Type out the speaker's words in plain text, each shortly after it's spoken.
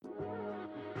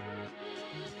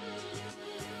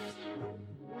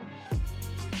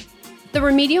The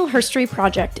Remedial Herstory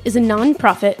Project is a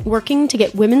nonprofit working to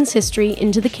get women's history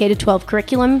into the K-12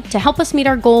 curriculum. To help us meet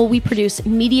our goal, we produce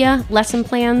media, lesson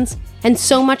plans, and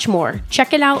so much more.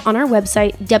 Check it out on our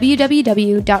website,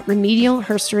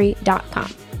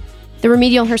 www.remedialherstory.com. The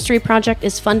Remedial Herstory Project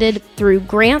is funded through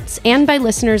grants and by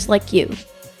listeners like you.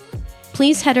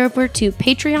 Please head over to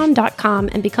patreon.com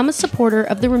and become a supporter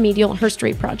of the Remedial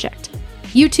Herstory Project.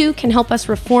 You too can help us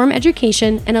reform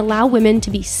education and allow women to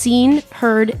be seen,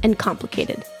 heard, and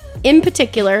complicated. In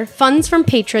particular, funds from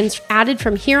patrons added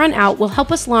from here on out will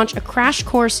help us launch a crash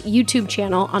course YouTube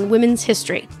channel on women's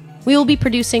history. We will be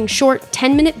producing short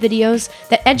 10-minute videos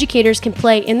that educators can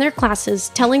play in their classes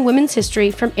telling women's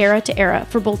history from era to era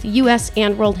for both U.S.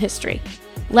 and world history.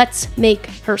 Let's make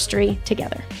herstory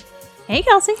together. Hey,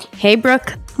 Kelsey. Hey,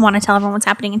 Brooke. Want to tell everyone what's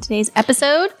happening in today's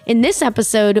episode? In this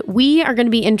episode, we are going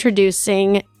to be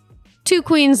introducing two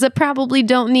queens that probably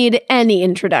don't need any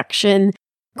introduction.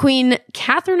 Queen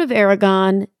Catherine of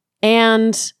Aragon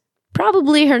and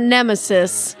probably her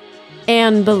nemesis,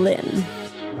 Anne Boleyn.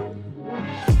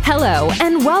 Hello,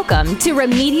 and welcome to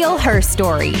Remedial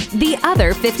Herstory, the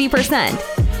other 50%,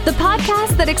 the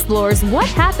podcast that explores what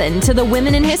happened to the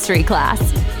women in history class.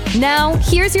 Now,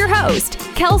 here's your host,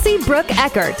 Kelsey Brooke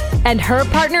Eckert, and her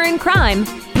partner in crime,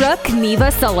 Brooke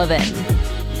Neva Sullivan.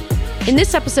 In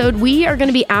this episode, we are going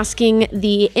to be asking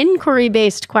the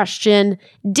inquiry-based question,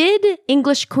 did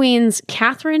English queens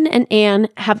Catherine and Anne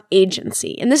have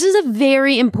agency? And this is a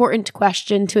very important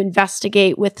question to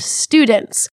investigate with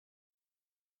students.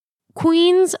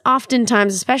 Queens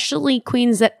oftentimes, especially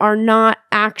queens that are not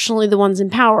actually the ones in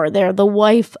power, they're the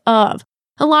wife of.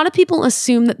 A lot of people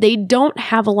assume that they don't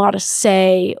have a lot of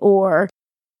say or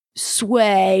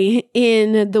sway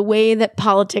in the way that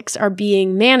politics are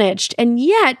being managed. And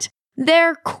yet,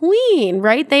 they're queen,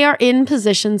 right? They are in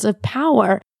positions of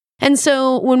power. And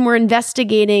so when we're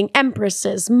investigating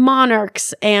empresses,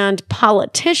 monarchs, and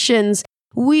politicians,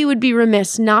 we would be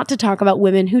remiss not to talk about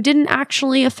women who didn't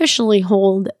actually officially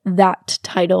hold that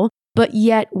title, but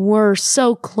yet were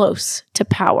so close to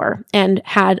power and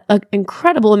had an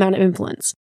incredible amount of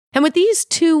influence. And with these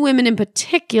two women in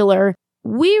particular,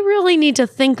 we really need to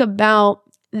think about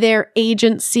their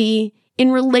agency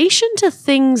in relation to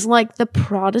things like the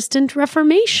Protestant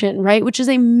Reformation, right? Which is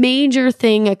a major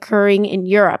thing occurring in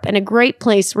Europe and a great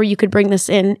place where you could bring this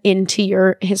into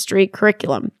your history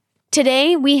curriculum.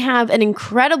 Today, we have an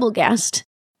incredible guest,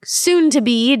 soon to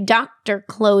be Dr.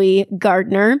 Chloe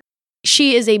Gardner.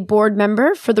 She is a board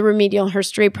member for the Remedial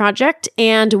Herstory Project,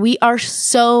 and we are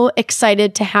so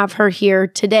excited to have her here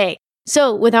today.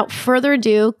 So without further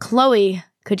ado, Chloe,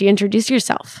 could you introduce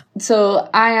yourself? So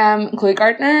I am Chloe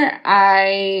Gardner.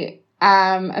 I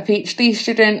am a PhD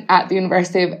student at the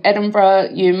University of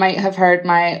Edinburgh. You might have heard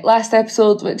my last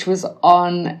episode, which was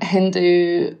on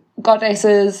Hindu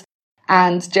goddesses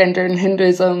and gender in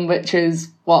Hinduism, which is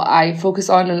what I focus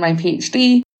on in my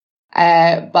PhD.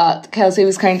 But Kelsey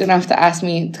was kind enough to ask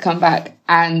me to come back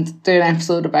and do an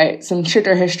episode about some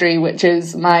Tudor history, which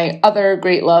is my other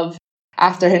great love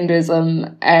after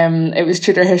Hinduism. It was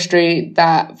Tudor history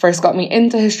that first got me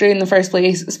into history in the first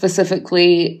place,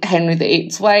 specifically Henry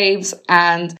VIII's wives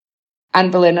and Anne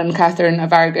Boleyn and Catherine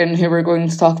of Aragon, who we're going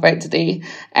to talk about today.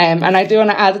 And I do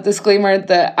want to add a disclaimer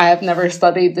that I have never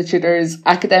studied the Tudors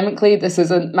academically. This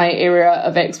isn't my area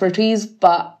of expertise,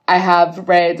 but I have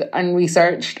read and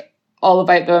researched all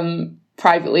about them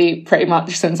privately pretty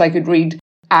much since I could read.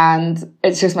 And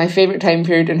it's just my favourite time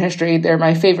period in history. They're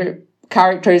my favourite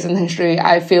characters in history.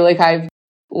 I feel like I've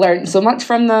learned so much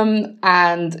from them,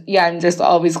 and yeah, I'm just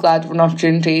always glad for an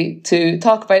opportunity to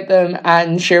talk about them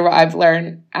and share what I've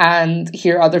learned and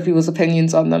hear other people's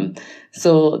opinions on them.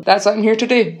 So that's what I'm here to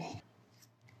do.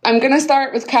 I'm going to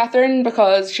start with Catherine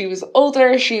because she was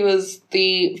older. She was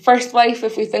the first wife,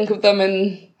 if we think of them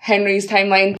in Henry's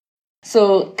timeline.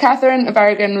 So Catherine of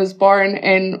Aragon was born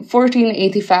in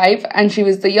 1485, and she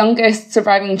was the youngest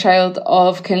surviving child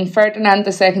of King Ferdinand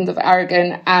II of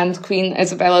Aragon and Queen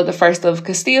Isabella I of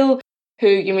Castile, who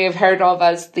you may have heard of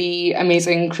as the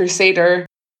amazing crusader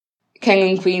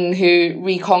king and queen who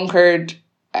reconquered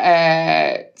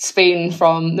Spain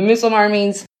from the Muslim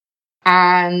armies.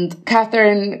 And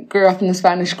Catherine grew up in the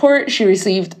Spanish court. She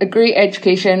received a great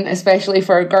education, especially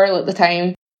for a girl at the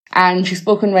time. And she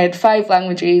spoke and read 5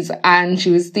 languages, and she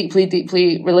was deeply,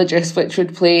 deeply religious, which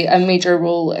would play a major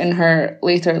role in her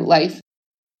later life.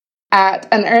 At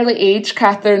an early age,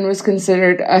 Catherine was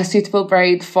considered a suitable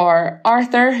bride for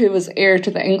Arthur, who was heir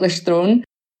to the English throne.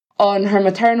 On her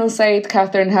maternal side,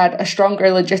 Catherine had a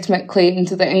stronger legitimate claim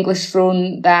to the English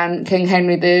throne than King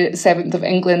Henry VII of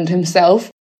England himself.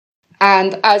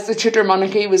 And as the Tudor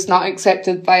monarchy was not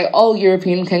accepted by all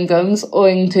European kingdoms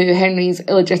owing to Henry's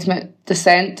illegitimate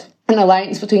descent, an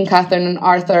alliance between Catherine and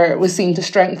Arthur was seen to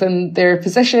strengthen their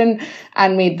position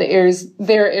and made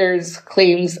their heirs'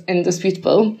 claims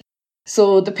indisputable.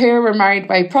 So the pair were married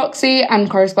by proxy and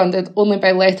corresponded only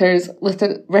by letters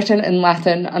written in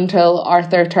Latin until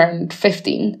Arthur turned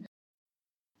 15.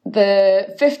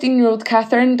 The 15-year-old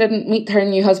Catherine didn't meet her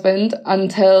new husband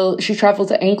until she travelled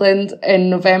to England in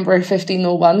November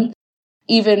 1501.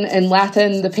 Even in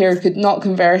Latin, the pair could not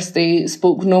converse, they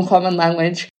spoke no common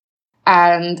language,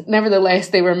 and nevertheless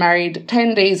they were married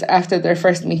 10 days after their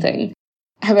first meeting.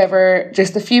 However,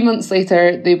 just a few months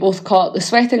later, they both caught the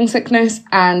sweating sickness,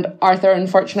 and Arthur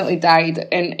unfortunately died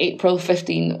in April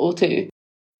 1502.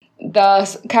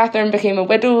 Thus, Catherine became a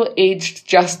widow, aged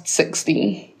just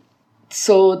 16.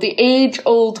 So the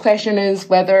age-old question is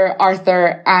whether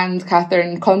Arthur and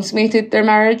Catherine consummated their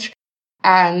marriage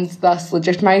and thus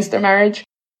legitimised their marriage.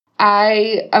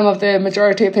 I am of the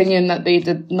majority opinion that they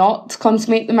did not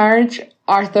consummate the marriage.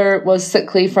 Arthur was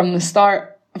sickly from the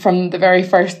start, from the very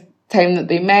first time that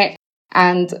they met,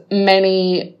 and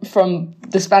many from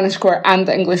the Spanish court and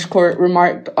the English court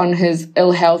remarked on his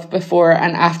ill health before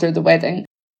and after the wedding.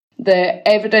 The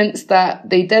evidence that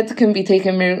they did can be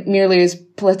taken merely as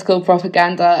political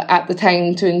propaganda at the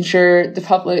time to ensure the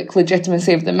public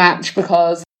legitimacy of the match,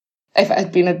 because if it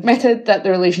had been admitted that the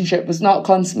relationship was not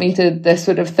consummated, this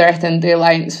would have threatened the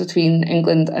alliance between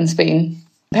England and Spain.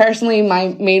 Personally,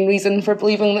 my main reason for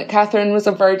believing that Catherine was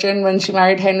a virgin when she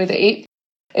married Henry VIII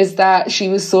is that she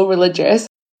was so religious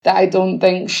that I don't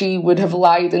think she would have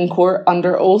lied in court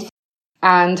under oath.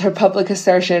 And her public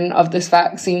assertion of this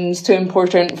fact seems too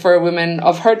important for a woman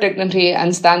of her dignity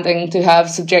and standing to have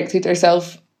subjected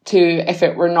herself to if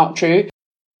it were not true.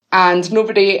 And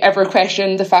nobody ever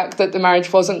questioned the fact that the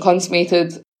marriage wasn't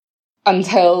consummated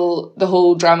until the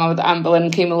whole drama with Anne Boleyn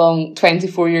came along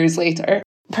 24 years later.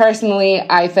 Personally,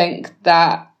 I think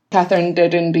that Catherine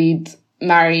did indeed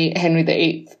marry Henry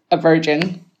VIII, a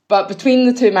virgin. But between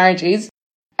the two marriages,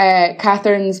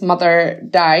 Catherine's mother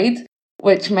died,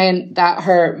 which meant that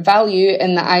her value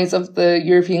in the eyes of the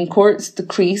European courts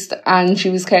decreased, and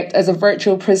she was kept as a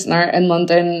virtual prisoner in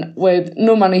London with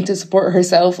no money to support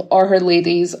herself or her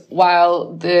ladies,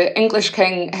 while the English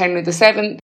King Henry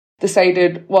VII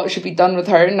decided what should be done with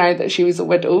her now that she was a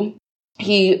widow.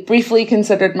 He briefly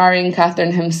considered marrying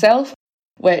Catherine himself,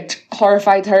 which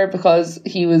horrified her because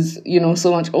he was,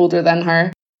 so much older than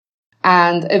her.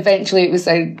 And eventually it was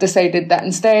decided that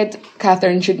instead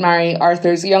Catherine should marry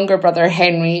Arthur's younger brother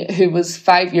Henry, who was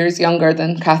 5 years younger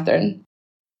than Catherine.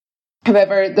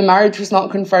 However, the marriage was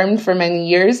not confirmed for many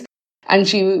years, and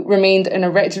she remained in a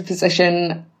wretched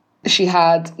position. She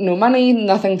had no money,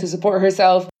 nothing to support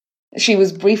herself. She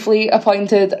was briefly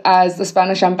appointed as the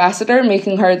Spanish ambassador,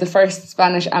 making her the first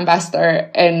Spanish ambassador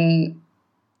in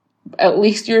at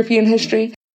least European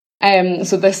history.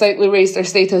 So this slightly raised her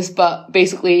status, but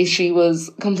basically she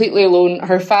was completely alone.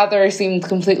 Her father seemed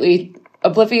completely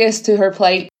oblivious to her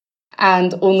plight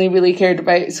and only really cared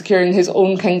about securing his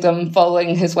own kingdom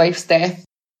following his wife's death.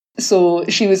 So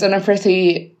she was in a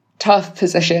pretty tough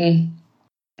position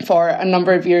for a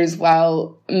number of years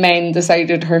while men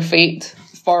decided her fate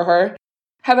for her.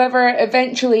 However,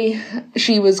 eventually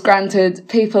she was granted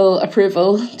papal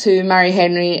approval to marry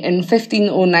Henry in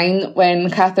 1509 when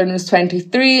Catherine was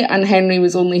 23 and Henry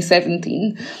was only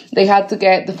 17. They had to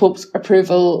get the Pope's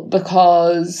approval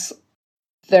because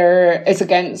it's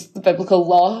against the biblical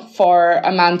law for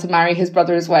a man to marry his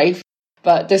brother's wife,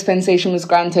 but dispensation was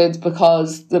granted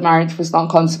because the marriage was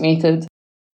not consummated.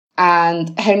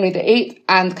 And Henry VIII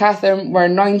and Catherine were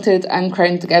anointed and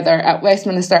crowned together at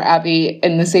Westminster Abbey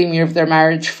in the same year of their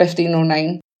marriage,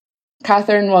 1509.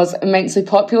 Catherine was immensely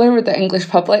popular with the English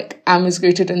public and was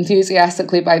greeted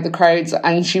enthusiastically by the crowds,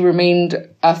 and she remained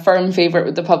a firm favourite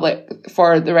with the public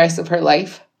for the rest of her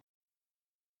life.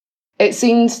 It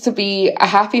seemed to be a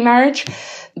happy marriage.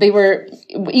 They were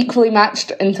equally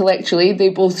matched intellectually. They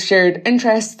both shared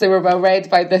interests. They were well read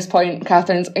by this point.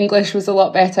 Catherine's English was a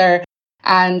lot better,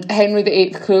 and Henry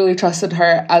VIII clearly trusted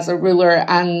her as a ruler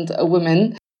and a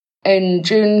woman. In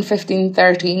June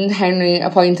 1513, Henry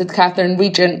appointed Catherine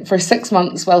regent for 6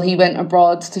 months while he went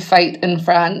abroad to fight in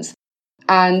France.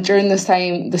 And during this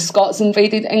time, the Scots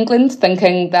invaded England,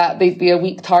 thinking that they'd be a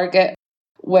weak target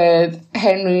with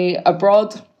Henry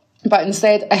abroad. But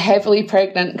instead, a heavily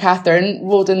pregnant Catherine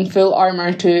rode in full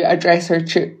armour to address her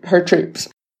troops.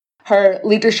 Her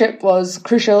leadership was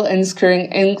crucial in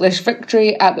securing English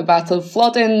victory at the Battle of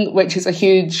Flodden, which is a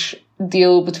huge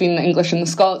deal between the English and the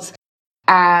Scots.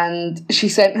 and she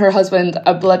sent her husband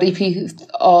a bloody piece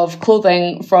of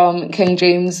clothing from King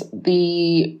James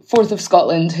IV of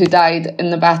Scotland, who died in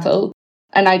the battle.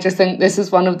 And I just think this is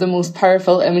one of the most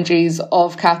powerful images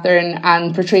of Catherine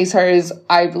and portrays her as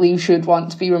I believe she would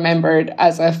want to be remembered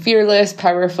as a fearless,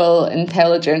 powerful,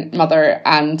 intelligent mother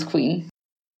and queen.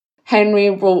 Henry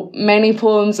wrote many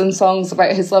poems and songs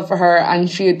about his love for her, and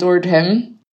she adored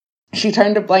him. She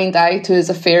turned a blind eye to his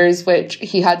affairs, which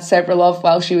he had several of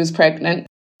while she was pregnant,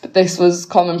 but this was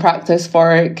common practice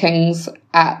for kings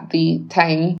at the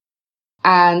time.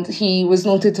 And he was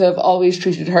noted to have always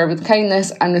treated her with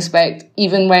kindness and respect,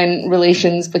 even when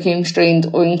relations became strained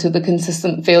owing to the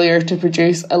consistent failure to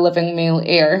produce a living male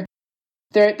heir.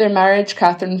 Throughout their marriage,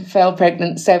 Catherine fell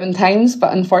pregnant 7 times,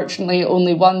 but unfortunately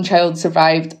only one child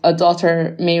survived, a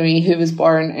daughter, Mary, who was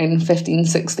born in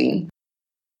 1516.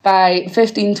 By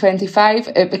 1525,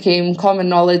 it became common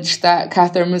knowledge that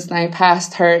Catherine was now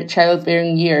past her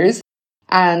childbearing years,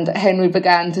 and Henry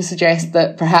began to suggest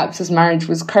that perhaps his marriage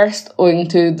was cursed owing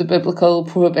to the biblical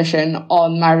prohibition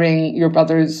on marrying your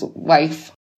brother's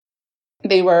wife.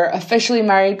 They were officially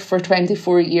married for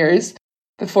 24 years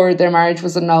before their marriage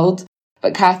was annulled,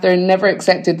 but Catherine never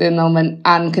accepted the annulment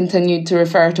and continued to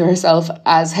refer to herself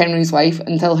as Henry's wife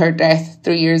until her death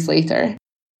 3 years later.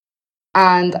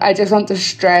 And I just want to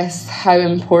stress how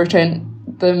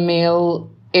important the male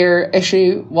heir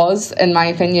issue was, in my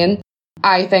opinion.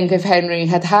 I think if Henry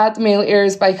had had male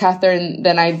heirs by Catherine,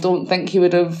 then I don't think he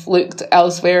would have looked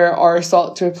elsewhere or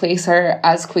sought to replace her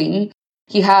as queen.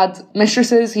 He had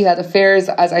mistresses, he had affairs,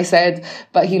 as I said,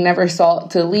 but he never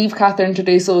sought to leave Catherine to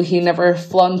do so. He never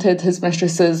flaunted his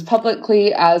mistresses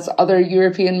publicly as other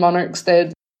European monarchs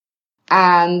did.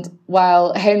 And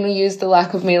while Henry used the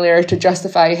lack of male heir to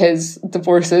justify his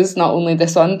divorces, not only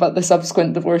this one, but the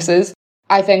subsequent divorces,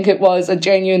 I think it was a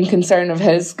genuine concern of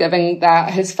his, given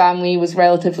that his family was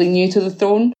relatively new to the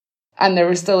throne, and there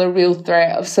was still a real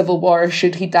threat of civil war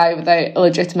should he die without a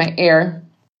legitimate heir.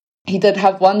 He did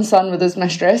have one son with his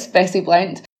mistress, Bessie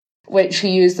Blount, which he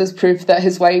used as proof that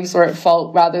his wives were at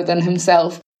fault rather than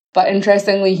himself. But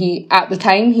interestingly, at the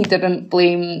time, he didn't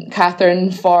blame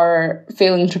Catherine for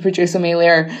failing to produce a male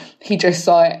heir. He just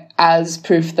saw it as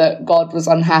proof that God was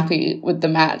unhappy with the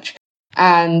match.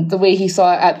 And the way he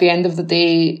saw it at the end of the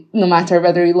day, no matter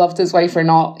whether he loved his wife or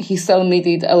not, he still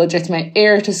needed a legitimate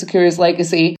heir to secure his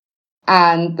legacy.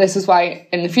 And this is why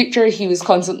in the future he was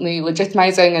constantly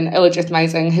legitimising and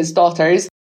illegitimising his daughters,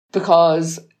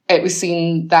 because it was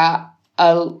seen that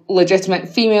a legitimate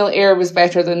female heir was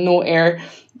better than no heir.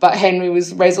 But Henry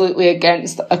was resolutely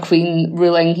against a queen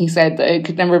ruling. He said that it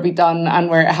could never be done, and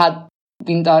where it had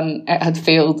been done, it had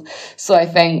failed. So I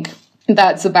think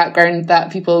that's a background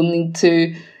that people need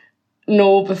to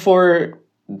know before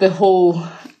the whole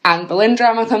Anne Boleyn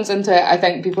drama comes into it. I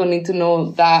think people need to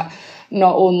know that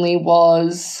not only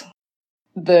was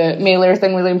the male heir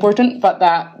thing really important, but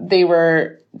that they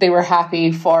were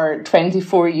happy for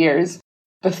 24 years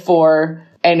before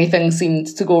anything seemed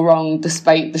to go wrong,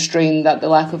 despite the strain that the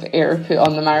lack of heir put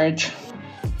on the marriage.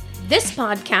 This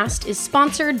podcast is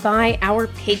sponsored by our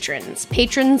patrons.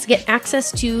 Patrons get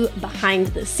access to behind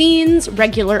the scenes,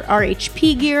 regular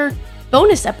RHP gear,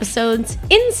 bonus episodes,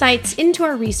 insights into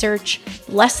our research,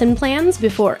 lesson plans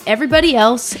before everybody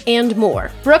else, and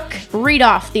more. Brooke, read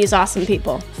off these awesome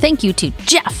people. Thank you to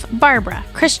Jeff, Barbara,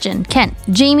 Christian, Kent,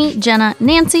 Jamie, Jenna,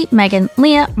 Nancy, Megan,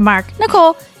 Leah, Mark,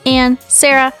 Nicole, Anne,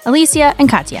 Sarah, Alicia, and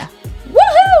Katya.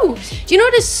 Woohoo! Do you know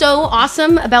what is so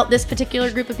awesome about this particular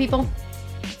group of people?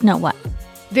 No, what?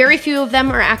 Very few of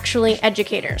them are actually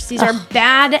educators. These are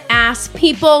badass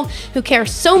people who care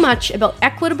so much about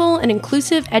equitable and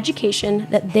inclusive education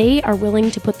that they are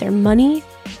willing to put their money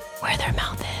where their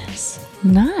mouth is.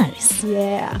 Nice.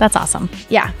 Yeah. That's awesome.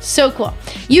 Yeah, so cool.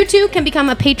 You too can become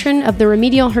a patron of the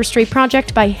Remedial Herstory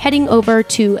Project by heading over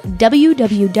to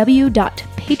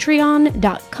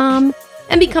www.patreon.com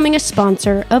and becoming a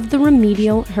sponsor of the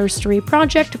Remedial Herstory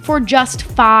Project for just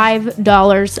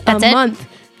 $5 a month.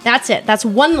 That's it. That's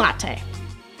one latte.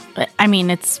 I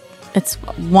mean, it's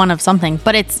one of something,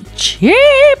 but it's cheap,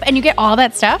 and you get all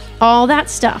that stuff. All that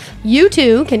stuff. You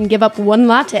too can give up one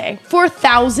latte for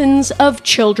thousands of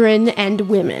children and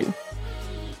women.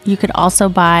 You could also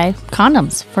buy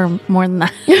condoms for more than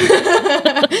that.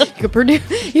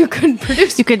 You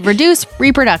could reduce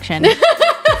reproduction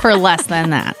for less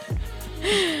than that.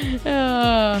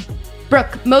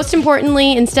 Brooke, most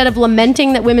importantly, instead of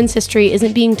lamenting that women's history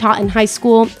isn't being taught in high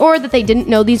school or that they didn't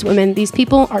know these women, these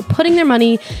people are putting their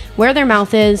money where their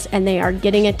mouth is, and they are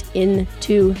getting it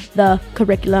into the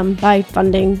curriculum by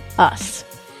funding us.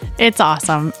 It's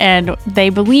awesome. And they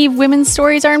believe women's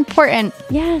stories are important.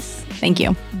 Yes. Thank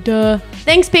you. Duh.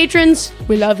 Thanks, patrons.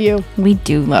 We love you. We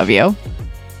do love you.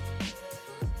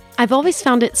 I've always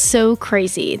found it so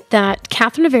crazy that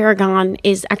Catherine of Aragon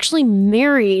is actually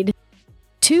married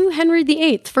to Henry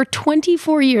VIII for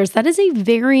 24 years. That is a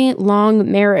very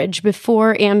long marriage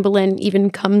before Anne Boleyn even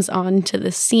comes onto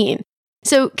the scene.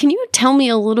 So can you tell me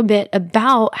a little bit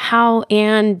about how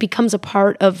Anne becomes a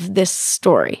part of this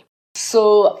story?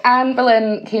 So Anne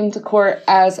Boleyn came to court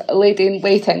as a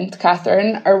lady-in-waiting to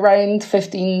Catherine around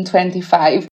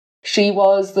 1525. She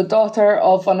was the daughter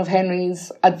of one of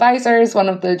Henry's advisors, one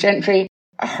of the gentry.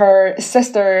 Her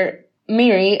sister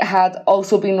Mary had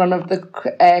also been one of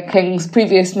the king's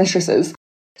previous mistresses.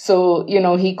 So,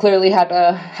 he clearly had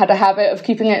a habit of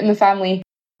keeping it in the family.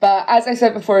 But as I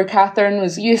said before, Catherine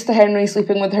was used to Henry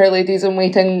sleeping with her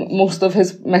ladies-in-waiting. Most of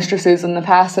his mistresses in the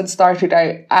past had started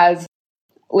out as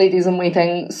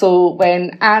ladies-in-waiting. So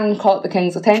when Anne caught the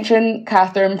king's attention,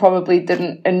 Catherine probably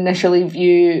didn't initially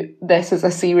view this as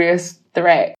a serious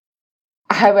threat.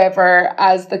 However,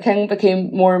 as the king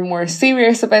became more and more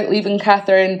serious about leaving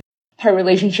Catherine, her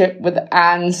relationship with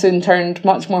Anne soon turned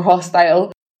much more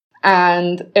hostile,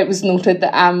 and it was noted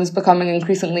that Anne was becoming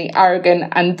increasingly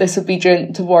arrogant and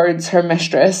disobedient towards her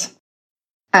mistress.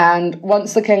 And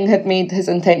once the king had made his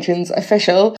intentions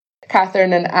official,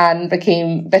 Catherine and Anne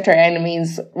became bitter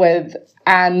enemies, with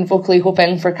Anne vocally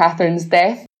hoping for Catherine's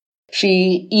death.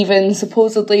 She even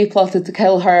supposedly plotted to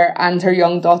kill her and her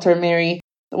young daughter Mary,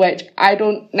 which I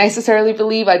don't necessarily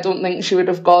believe. I don't think she would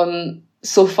have gone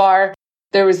so far.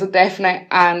 There was a definite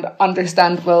and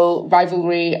understandable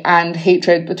rivalry and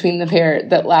hatred between the pair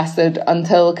that lasted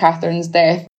until Catherine's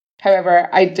death. However,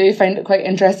 I do find it quite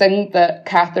interesting that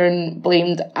Catherine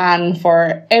blamed Anne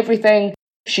for everything.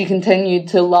 She continued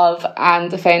to love and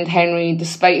defend Henry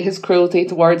despite his cruelty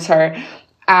towards her.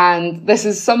 And this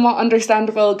is somewhat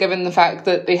understandable given the fact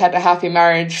that they had a happy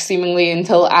marriage seemingly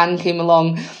until Anne came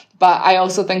along. But I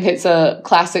also think it's a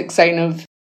classic sign of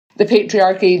the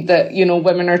patriarchy that,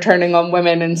 women are turning on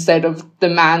women instead of the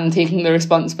man taking the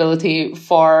responsibility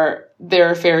for their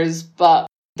affairs. But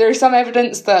there's some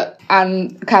evidence that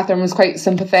Catherine was quite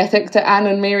sympathetic to Anne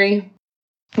and Mary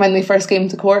when they first came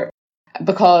to court,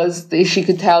 because she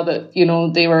could tell that,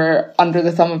 they were under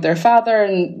the thumb of their father,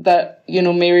 and that,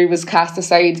 Mary was cast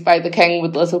aside by the king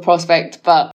with little prospect.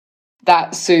 But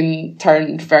that soon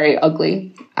turned very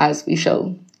ugly, as we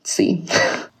shall see.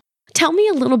 Tell me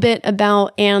a little bit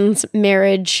about Anne's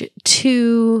marriage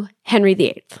to Henry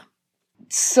VIII.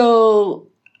 So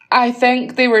I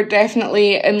think they were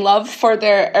definitely in love for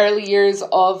their early years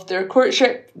of their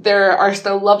courtship. There are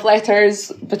still love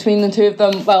letters between the two of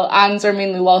them. Well, Anne's are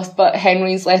mainly lost, but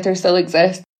Henry's letters still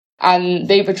exist. And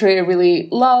they portray a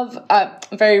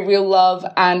very real love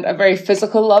and a very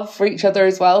physical love for each other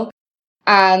as well.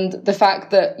 And the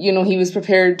fact that, he was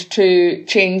prepared to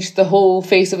change the whole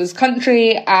face of his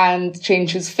country and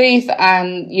change his faith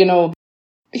and,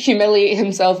 humiliate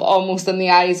himself almost in the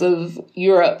eyes of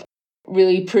Europe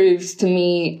really proves to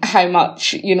me how much,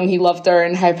 he loved her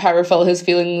and how powerful his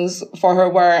feelings for her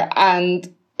were.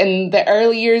 And in the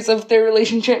early years of their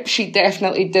relationship, she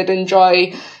definitely did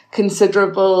enjoy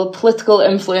considerable political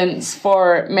influence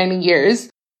for many years.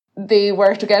 They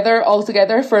were all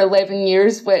together for 11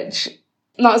 years, which,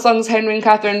 not as long as Henry and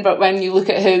Catherine, but when you look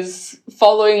at his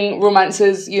following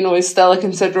romances, is still a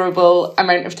considerable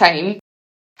amount of time.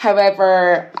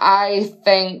 However, I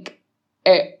think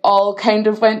it all kind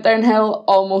of went downhill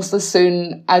almost as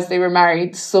soon as they were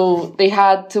married. So they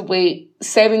had to wait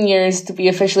 7 years to be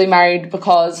officially married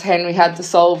because Henry had to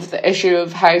solve the issue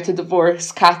of how to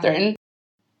divorce Catherine.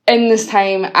 In this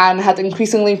time, Anne had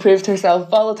increasingly proved herself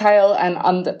volatile and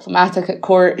undiplomatic at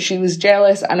court. She was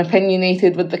jealous and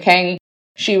opinionated with the king.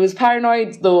 She was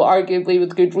paranoid, though arguably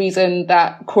with good reason,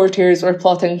 that courtiers were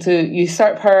plotting to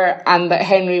usurp her and that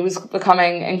Henry was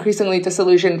becoming increasingly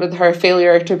disillusioned with her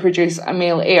failure to produce a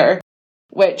male heir,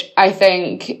 which I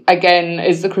think, again,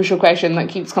 is the crucial question that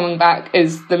keeps coming back,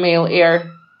 is the male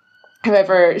heir.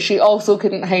 However, she also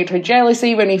couldn't hide her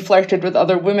jealousy when he flirted with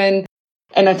other women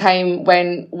in a time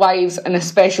when wives, and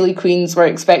especially queens, were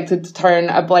expected to turn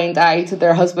a blind eye to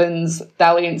their husbands'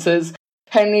 dalliances.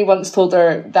 Henry once told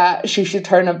her that she should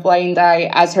turn a blind eye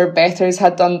as her betters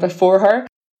had done before her,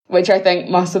 which I think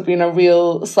must have been a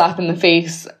real slap in the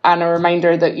face and a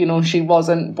reminder that, she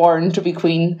wasn't born to be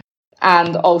queen,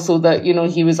 and also that,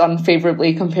 he was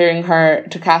unfavourably comparing her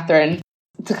to Catherine.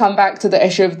 To come back to the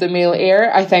issue of the male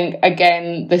heir, I think,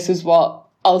 again, this is what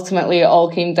ultimately it all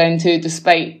came down to,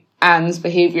 despite Anne's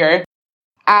behaviour.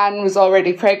 Anne was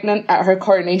already pregnant at her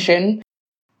coronation,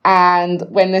 and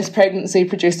when this pregnancy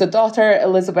produced a daughter,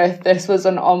 Elizabeth, this was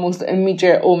an almost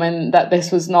immediate omen that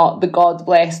this was not the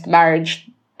God-blessed marriage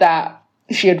that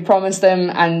she had promised him,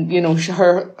 and, you know,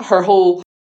 her whole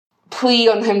plea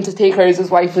on him to take her as his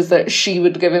wife was that she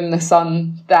would give him the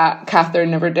son that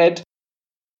Catherine never did.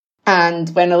 And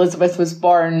when Elizabeth was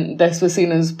born, this was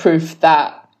seen as proof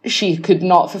that she could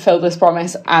not fulfill this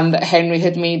promise, and that Henry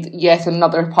had made yet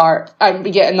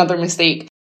another mistake,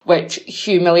 which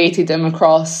humiliated him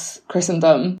across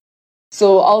Christendom.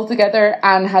 So altogether,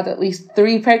 Anne had at least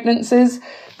 3 pregnancies,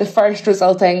 the first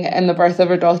resulting in the birth of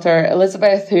her daughter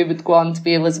Elizabeth, who would go on to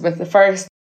be Elizabeth I,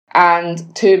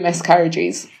 and 2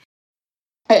 miscarriages.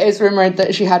 It is rumoured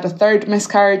that she had a 3rd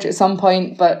miscarriage at some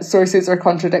point, but sources are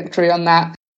contradictory on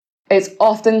that. It's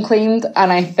often claimed,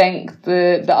 and I think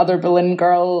the Other Boleyn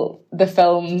Girl, the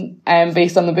film,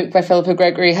 based on the book by Philippa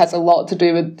Gregory, has a lot to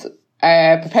do with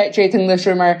perpetuating this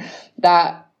rumour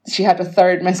that she had a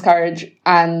 3rd miscarriage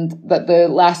and that the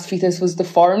last fetus was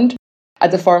deformed, a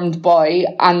deformed boy,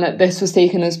 and that this was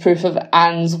taken as proof of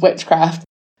Anne's witchcraft.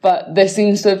 But this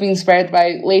seems to have been spread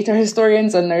by later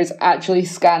historians, and there's actually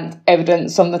scant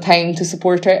evidence from the time to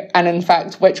support it. And in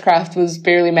fact, witchcraft was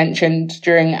barely mentioned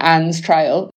during Anne's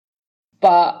trial.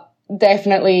 But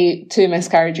definitely 2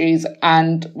 miscarriages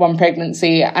and 1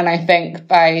 pregnancy. And I think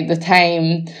by the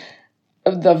time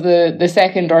of the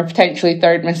second or potentially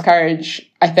 3rd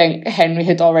miscarriage, I think Henry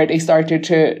had already started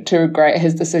to regret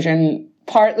his decision,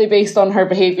 partly based on her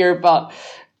behaviour, but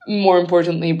more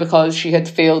importantly because she had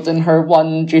failed in her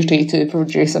one duty to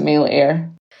produce a male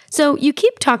heir. So you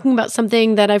keep talking about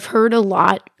something that I've heard a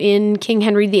lot in King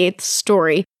Henry VIII's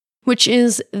story, which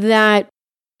is that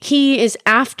he is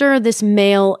after this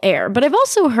male heir. But I've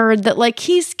also heard that, like,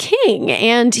 he's king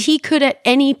and he could at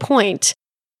any point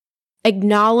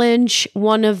acknowledge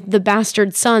one of the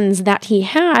bastard sons that he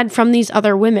had from these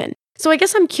other women. So I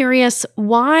guess I'm curious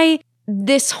why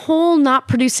this whole not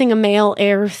producing a male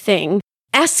heir thing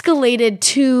escalated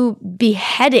to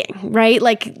beheading, right?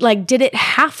 Like did it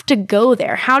have to go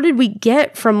there? How did we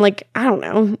get from, like, I don't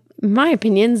know, in my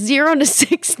opinion, 0 to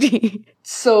 60?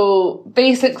 So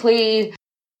basically,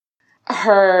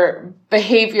 her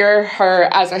behaviour,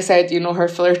 as I said, you know, her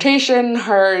flirtation,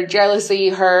 her jealousy,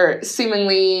 her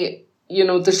seemingly, you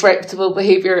know, disreputable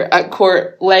behaviour at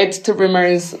court led to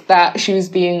rumours that she was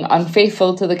being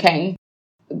unfaithful to the king.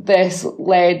 This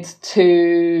led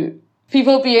to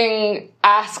people being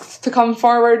asked to come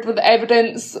forward with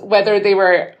evidence. Whether they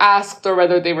were asked or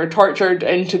whether they were tortured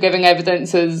into giving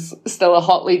evidence is still a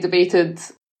hotly debated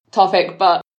topic,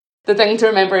 but the thing to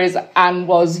remember is Anne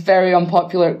was very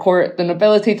unpopular at court. The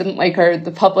nobility didn't like her,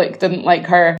 the public didn't like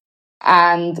her,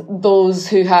 and those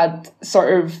who had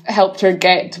sort of helped her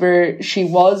get to where she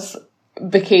was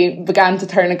began to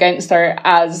turn against her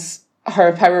as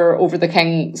her power over the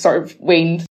king sort of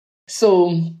waned.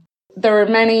 So there were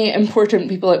many important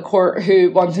people at court who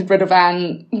wanted rid of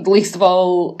Anne, least of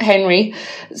all Henry.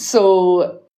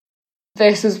 So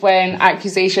this is when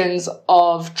accusations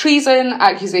of treason,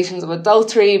 accusations of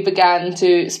adultery began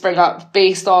to spring up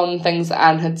based on things that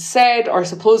Anne had said or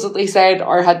supposedly said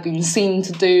or had been seen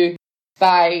to do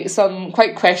by some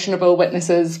quite questionable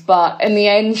witnesses. But in the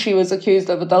end, she was accused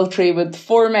of adultery with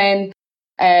 4 men,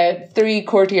 3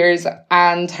 courtiers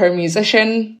and her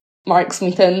musician, Mark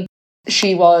Smeaton.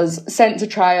 She was sent to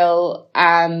trial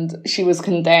and she was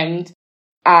condemned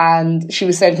and she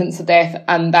was sentenced to death,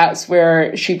 and that's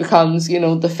where she becomes, you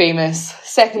know, the famous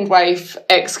second wife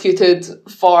executed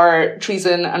for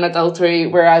treason and adultery,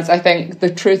 whereas I think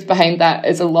the truth behind that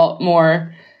is a lot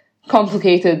more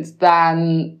complicated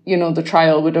than, you know, the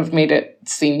trial would have made it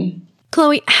seem.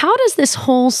 Chloe, how does this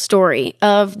whole story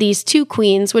of these 2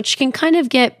 queens, which can kind of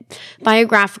get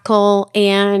biographical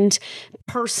and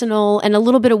personal and a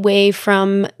little bit away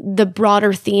from the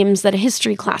broader themes that a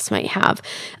history class might have,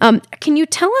 can you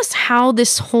tell us how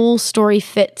this whole story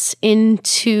fits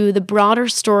into the broader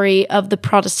story of the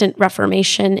Protestant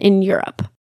Reformation in Europe?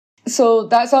 So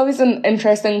that's always an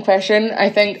interesting question. I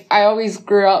think I always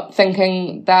grew up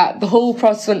thinking that the whole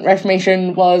Protestant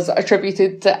Reformation was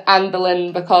attributed to Anne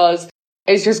Boleyn because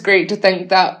it's just great to think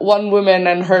that one woman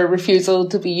and her refusal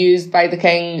to be used by the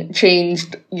king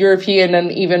changed European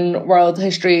and even world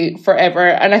history forever.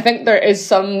 And I think there is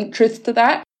some truth to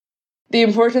that. The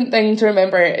important thing to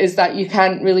remember is that you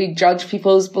can't really judge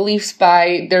people's beliefs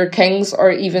by their kings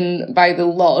or even by the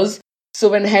laws. So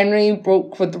when Henry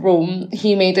broke with Rome,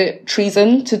 he made it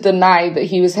treason to deny that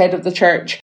he was head of the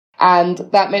church. And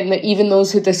that meant that even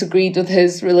those who disagreed with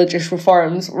his religious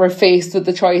reforms were faced with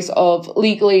the choice of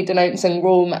legally denouncing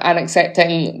Rome and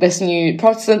accepting this new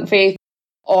Protestant faith,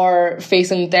 or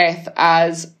facing death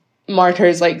as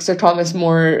martyrs like Sir Thomas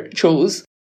More chose.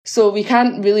 So we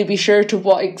can't really be sure to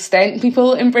what extent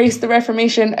people embraced the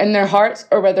Reformation in their hearts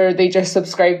or whether they just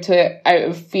subscribed to it out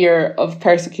of fear of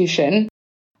persecution.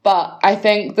 But I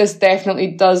think this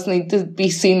definitely does need to be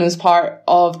seen as part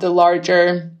of the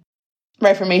larger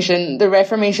Reformation. The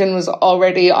Reformation was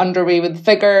already underway with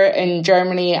vigour in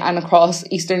Germany and across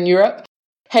Eastern Europe.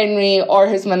 Henry or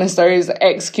his ministers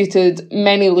executed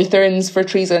many Lutherans for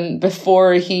treason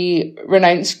before he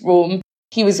renounced Rome.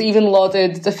 He was even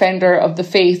lauded defender of the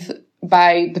faith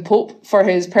by the Pope for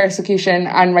his persecution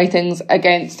and writings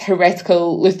against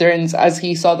heretical Lutherans as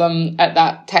he saw them at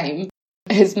that time.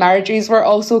 His marriages were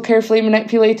also carefully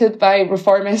manipulated by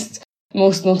reformists,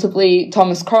 most notably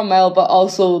Thomas Cromwell, but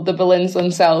also the Boleyns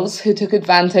themselves, who took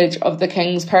advantage of the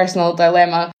king's personal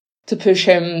dilemma to push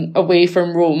him away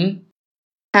from Rome.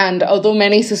 And although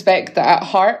many suspect that at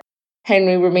heart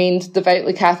Henry remained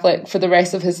devoutly Catholic for the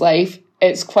rest of his life,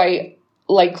 it's quite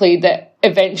likely that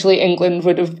eventually England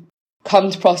would have come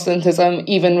to Protestantism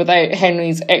even without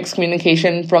Henry's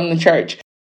excommunication from the church.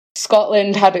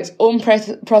 Scotland had its own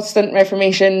Protestant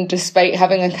Reformation despite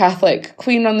having a Catholic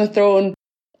queen on the throne,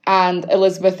 and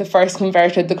Elizabeth I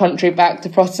converted the country back to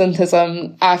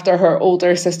Protestantism after her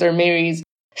older sister Mary's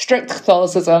strict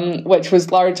Catholicism, which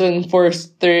was largely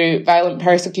enforced through violent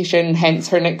persecution, hence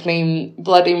her nickname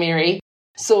Bloody Mary.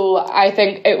 So I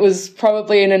think it was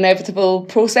probably an inevitable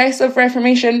process of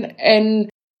Reformation in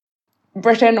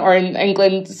Britain, or in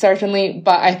England certainly,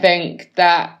 but I think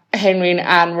that Henry and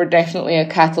Anne were definitely a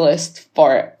catalyst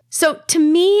for it. So to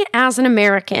me, as an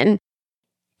American,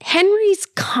 Henry's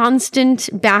constant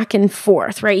back and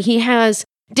forth, right? He has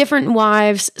different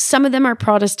wives. Some of them are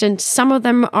Protestant. Some of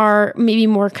them are maybe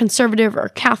more conservative or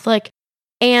Catholic.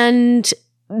 And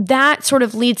that sort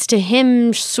of leads to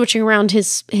him switching around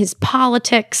his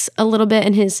politics a little bit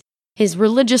and his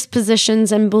religious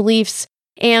positions and beliefs.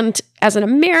 And as an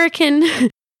American,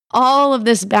 all of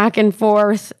this back and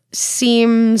forth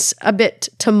seems a bit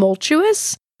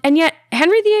tumultuous. And yet,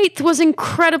 Henry VIII was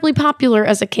incredibly popular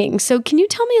as a king. So can you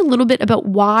tell me a little bit about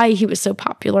why he was so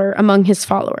popular among his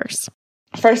followers?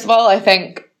 First of all, I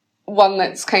think one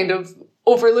that's kind of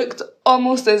overlooked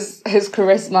almost is his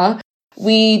charisma.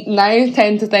 We now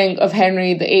tend to think of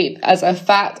Henry VIII as a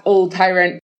fat old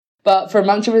tyrant, but for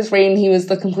much of his reign, he was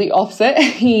the complete opposite.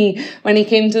 When he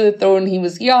came to the throne, he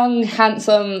was young,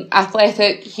 handsome,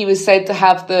 athletic. He was said to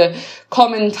have the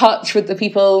common touch with the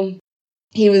people.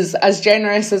 He was as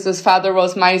generous as his father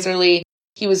was miserly.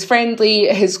 He was friendly.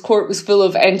 His court was full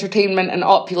of entertainment and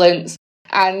opulence.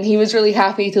 And he was really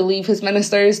happy to leave his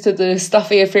ministers to the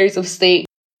stuffy affairs of state.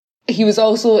 He was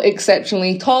also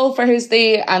exceptionally tall for his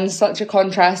day, and such a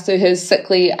contrast to his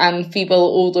sickly and feeble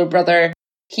older brother.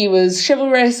 He was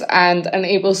chivalrous and an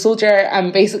able soldier,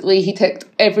 and basically he ticked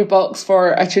every box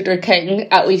for a Tudor king,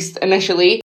 at least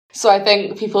initially. So I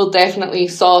think people definitely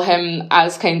saw him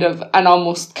as kind of an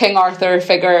almost King Arthur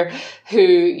figure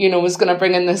who, was going to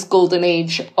bring in this golden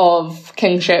age of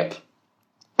kingship.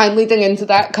 And leading into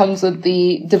that comes with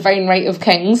the divine right of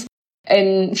kings.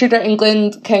 In Tudor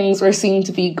England, kings were seen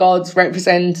to be God's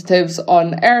representatives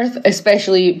on earth,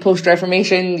 especially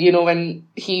post-Reformation, when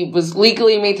he was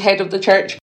legally made head of the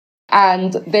church.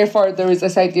 And therefore there was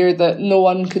this idea that no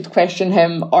one could question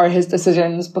him or his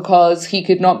decisions because he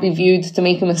could not be viewed to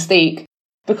make a mistake,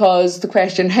 because to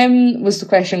question him was to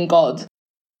question God.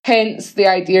 Hence, the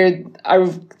idea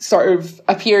sort of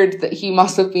appeared that he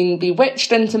must have been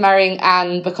bewitched into marrying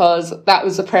Anne, because that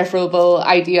was a preferable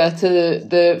idea to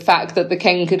the fact that the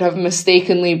king could have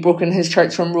mistakenly broken his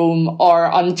church from Rome or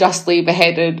unjustly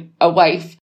beheaded a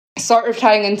wife. Sort of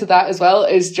tying into that as well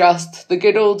is just the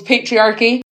good old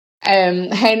patriarchy.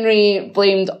 Henry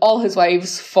blamed all his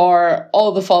wives for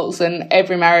all the faults in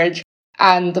every marriage,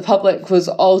 and the public was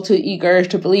all too eager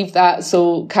to believe that.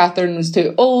 So Catherine was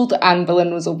too old, Anne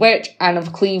Boleyn was a witch, Anne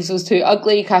of Cleves was too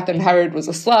ugly, Catherine Howard was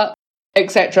a slut,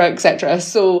 etc., etc.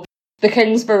 So the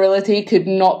king's virility could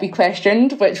not be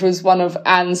questioned, which was one of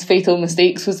Anne's fatal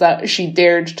mistakes, was that she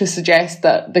dared to suggest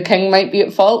that the king might be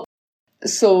at fault.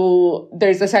 So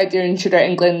there's this idea in Tudor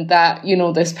England that,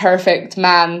 this perfect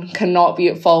man cannot be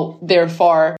at fault,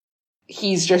 therefore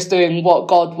he's just doing what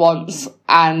God wants,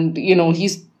 and,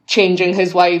 he's changing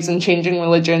his wives and changing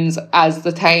religions as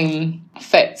the time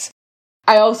fits.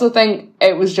 I also think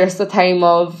it was just a time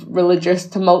of religious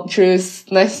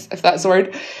tumultuousness, if that's a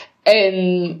word,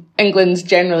 in England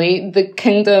generally. The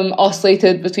kingdom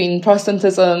oscillated between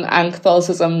Protestantism and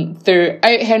Catholicism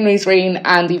throughout Henry's reign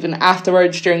and even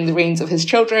afterwards during the reigns of his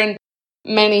children.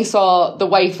 Many saw the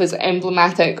wife as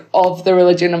emblematic of the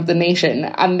religion of the nation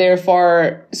and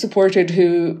therefore supported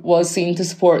who was seen to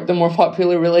support the more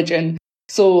popular religion.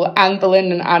 So Anne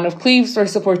Boleyn and Anne of Cleves were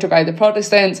supported by the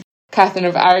Protestants, Catherine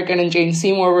of Aragon and Jane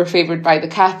Seymour were favoured by the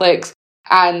Catholics,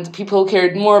 and people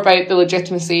cared more about the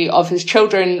legitimacy of his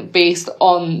children based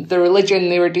on the religion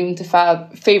they were deemed to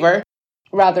favour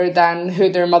rather than who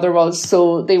their mother was.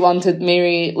 So they wanted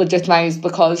Mary legitimised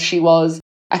because she was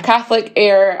a Catholic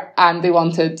heir, and they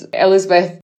wanted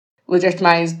Elizabeth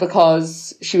legitimised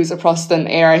because she was a Protestant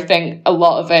heir. I think a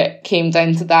lot of it came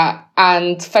down to that.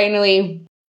 And finally,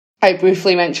 I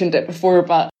briefly mentioned it before,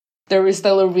 but there was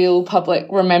still a real public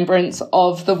remembrance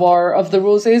of the War of the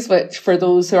Roses, which, for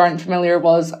those who aren't familiar,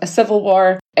 was a civil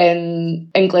war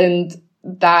in England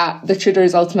that the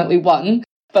Tudors ultimately won.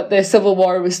 But the Civil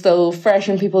War was still fresh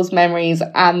in people's memories,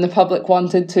 and the public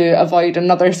wanted to avoid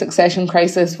another succession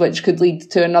crisis which could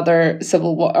lead to another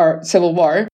civil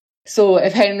war. So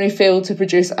if Henry failed to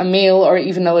produce a male or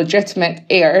even a legitimate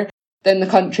heir, then the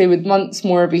country would once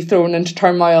more be thrown into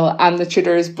turmoil, and the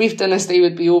Tudors' brief dynasty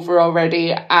would be over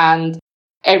already, and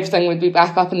everything would be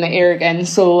back up in the air again.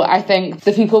 So I think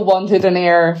the people wanted an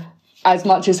heir as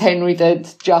much as Henry did,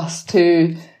 just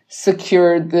to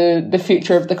secure the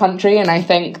future of the country. And I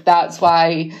think that's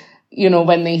why,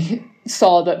 when they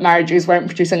saw that marriages weren't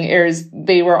producing heirs,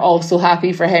 they were also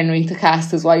happy for Henry to cast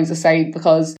his wives aside,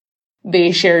 because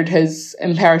they shared his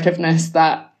imperativeness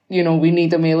that, we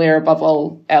need a male heir above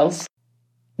all else.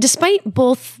 Despite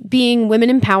both being women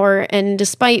in power, and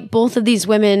despite both of these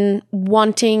women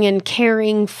wanting and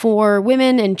caring for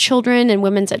women and children and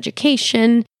women's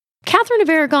education, Catherine of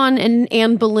Aragon and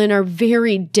Anne Boleyn are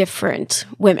very different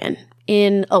women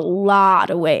in a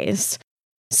lot of ways.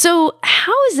 So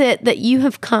how is it that you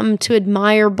have come to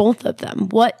admire both of them?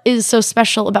 What is so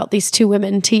special about these two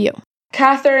women to you?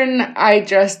 Catherine, I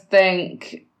just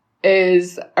think,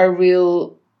 is a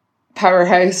real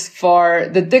powerhouse for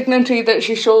the dignity that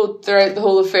she showed throughout the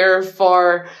whole affair,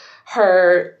 for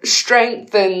her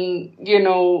strength and,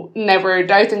 never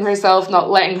doubting herself, not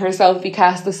letting herself be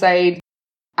cast aside.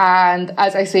 And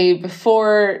as I say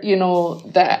before,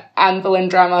 the Anne Boleyn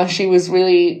drama, she was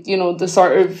really, the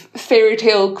sort of fairy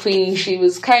tale queen. She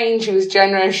was kind, she was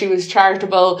generous, she was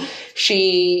charitable.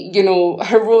 She,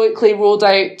 heroically rode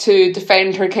out to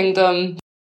defend her kingdom.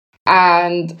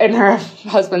 And in her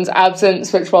husband's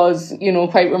absence, which was,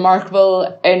 quite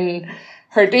remarkable in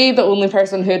her day, the only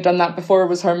person who had done that before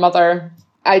was her mother.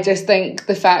 I just think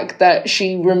the fact that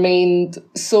she remained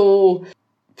so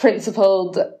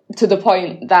principled to the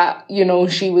point that,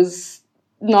 she was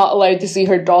not allowed to see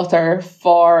her daughter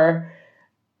for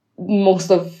most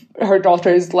of her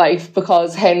daughter's life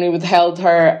because Henry withheld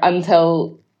her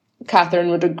until Catherine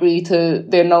would agree to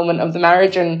the annulment of the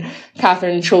marriage. And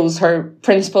Catherine chose her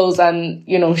principles and,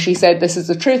 she said, this is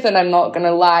the truth and I'm not going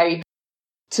to lie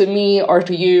to me or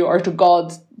to you or to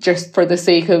God just for the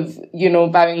sake of,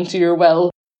 bowing to your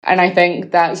will. And I think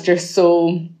that's just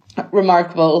so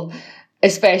remarkable,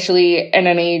 especially in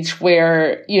an age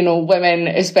where, women,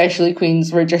 especially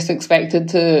queens, were just expected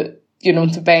to,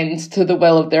 to bend to the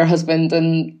will of their husband,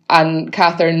 and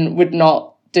Catherine would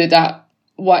not do that,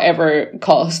 whatever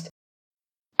cost.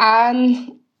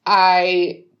 And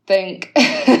I think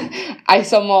I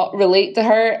somewhat relate to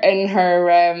her in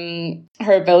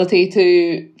her ability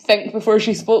to think before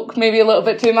she spoke, maybe a little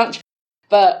bit too much.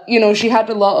 But, she had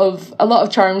a lot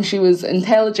of charm. She was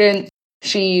intelligent.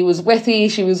 She was witty,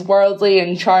 she was worldly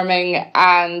and charming,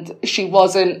 and she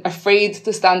wasn't afraid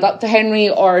to stand up to Henry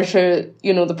or to,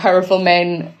 the powerful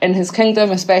men in his kingdom,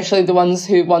 especially the ones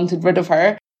who wanted rid of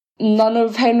her. None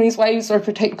of Henry's wives were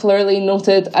particularly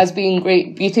noted as being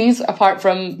great beauties, apart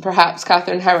from perhaps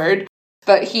Catherine Howard,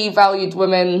 but he valued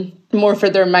women more for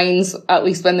their minds, at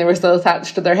least when they were still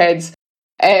attached to their heads.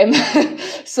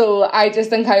 So I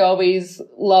just think I always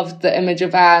loved the image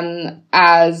of Anne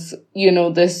as,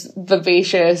 this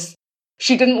vivacious.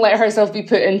 She didn't let herself be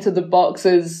put into the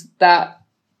boxes that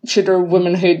Tudor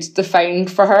womanhood defined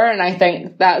for her. And I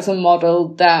think that's a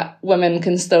model that women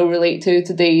can still relate to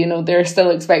today. They're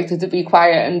still expected to be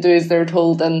quiet and do as they're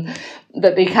told, and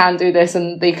that they can do this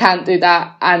and they can't do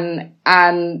that. And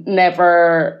Anne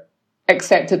never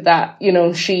accepted that.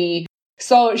 She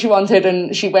saw what she wanted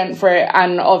and she went for it,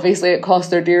 and obviously it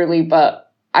cost her dearly,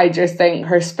 but I just think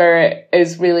her spirit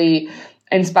is really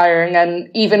inspiring, and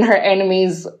even her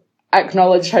enemies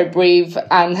acknowledged how brave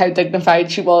and how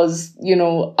dignified she was,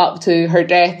 up to her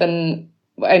death and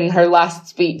in her last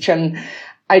speech. And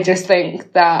I just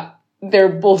think that they're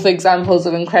both examples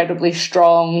of incredibly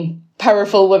strong,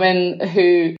 powerful women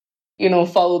who,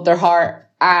 followed their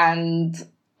heart and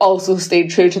also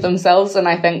stayed true to themselves. And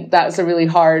I think that's a really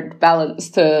hard balance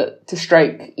to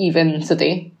strike even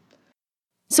today.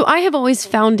 So I have always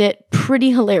found it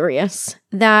pretty hilarious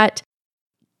that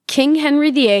King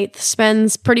Henry VIII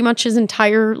spends pretty much his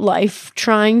entire life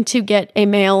trying to get a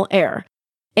male heir.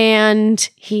 And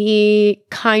he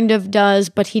kind of does,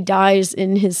 but he dies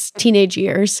in his teenage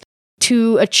years.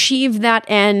 To achieve that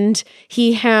end,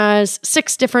 he has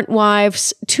 6 different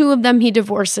wives. 2 of them he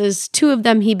divorces, 2 of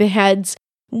them he beheads.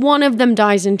 1 of them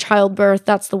dies in childbirth.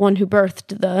 That's the one who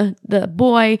birthed the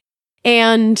boy.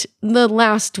 And the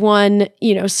last one,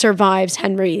 survives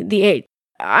Henry VIII.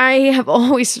 I have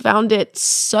always found it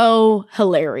so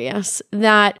hilarious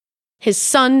that his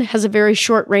son has a very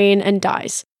short reign and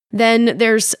dies. Then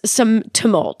there's some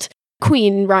tumult.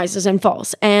 Queen rises and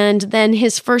falls. And then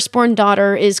his firstborn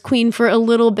daughter is queen for a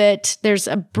little bit. There's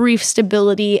a brief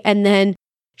stability, and then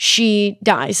she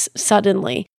dies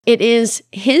suddenly. It is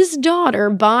his daughter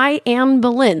by Anne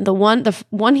Boleyn, the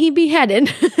one he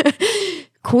beheaded,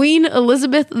 Queen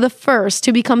Elizabeth I,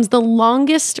 who becomes the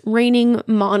longest reigning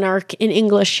monarch in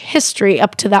English history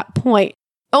up to that point,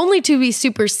 only to be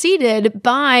superseded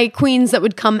by queens that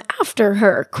would come after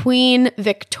her, Queen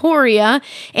Victoria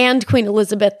and Queen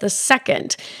Elizabeth II.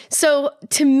 So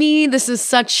to me, this is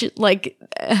such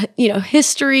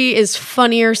history is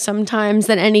funnier sometimes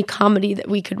than any comedy that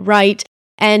we could write.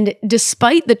 And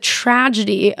despite the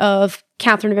tragedy of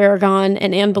Catherine of Aragon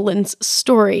and Anne Boleyn's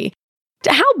story,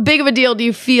 how big of a deal do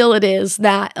you feel it is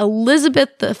that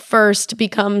Elizabeth I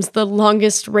becomes the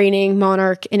longest reigning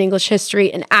monarch in English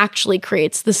history and actually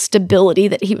creates the stability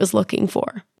that he was looking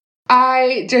for?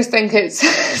 I just think it's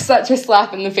such a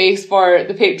slap in the face for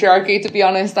the patriarchy, to be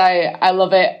honest. I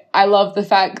love it. I love the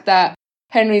fact that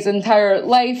Henry's entire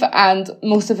life and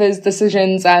most of his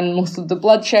decisions and most of the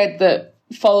bloodshed that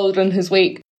followed in his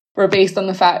wake were based on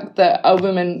the fact that a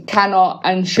woman cannot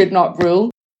and should not rule.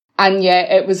 And yet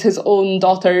it was his own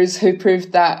daughters who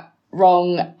proved that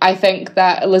wrong. I think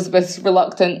that Elizabeth's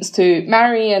reluctance to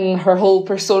marry and her whole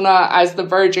persona as the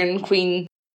virgin queen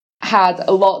had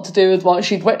a lot to do with what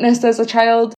she'd witnessed as a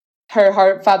child.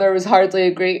 Her father was hardly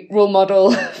a great role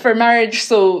model for marriage,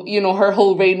 so, her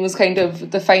whole reign was kind of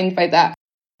defined by that.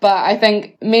 But I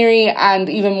think Mary, and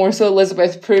even more so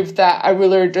Elizabeth, proved that a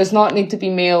ruler does not need to be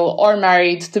male or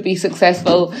married to be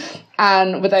successful.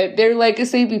 And without their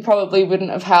legacy, we probably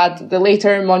wouldn't have had the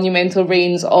later monumental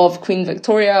reigns of Queen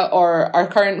Victoria or our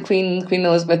current Queen, Queen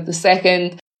Elizabeth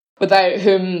II, without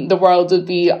whom the world would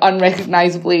be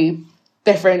unrecognisably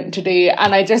different today.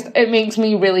 And it makes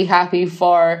me really happy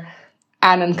for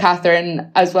Anne and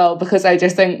Catherine as well, because I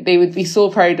just think they would be so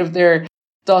proud of their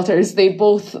daughters. They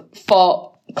both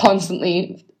fought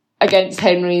constantly against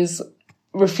Henry's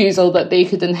refusal that they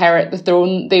could inherit the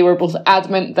throne. They were both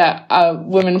adamant that a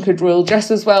woman could rule just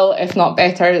as well, if not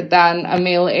better, than a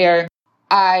male heir.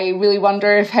 I really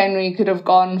wonder if Henry could have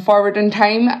gone forward in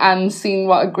time and seen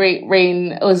what a great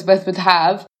reign Elizabeth would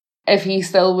have, if he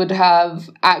still would have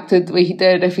acted the way he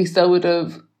did, if he still would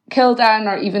have killed Anne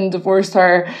or even divorced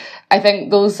her. I think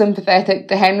those sympathetic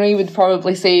to Henry would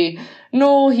probably say,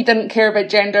 no, he didn't care about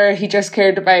gender, he just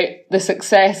cared about the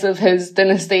success of his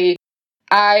dynasty.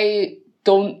 I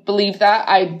don't believe that.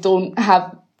 I don't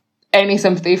have any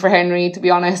sympathy for Henry, to be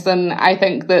honest, and I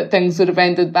think that things would have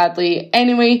ended badly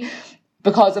anyway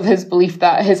because of his belief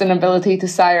that his inability to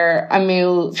sire a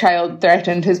male child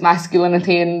threatened his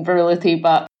masculinity and virility.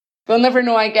 But we'll never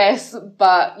know, I guess.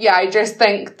 But yeah, I just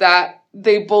think that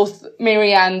they both,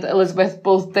 Mary and Elizabeth,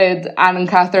 both did Anne and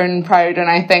Catherine proud, and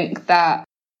I think that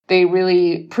they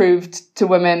really proved to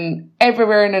women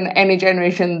everywhere and in any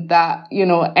generation that,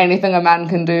 anything a man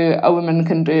can do, a woman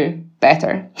can do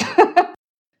better.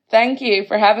 Thank you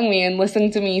for having me and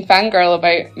listening to me fangirl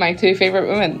about my 2 favourite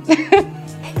women.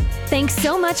 Thanks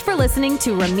so much for listening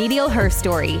to Remedial Her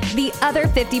Story, The Other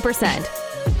 50%.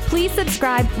 Please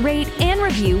subscribe, rate, and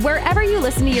review wherever you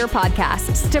listen to your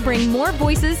podcasts to bring more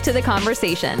voices to the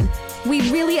conversation.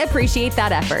 We really appreciate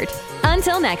that effort.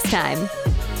 Until next time.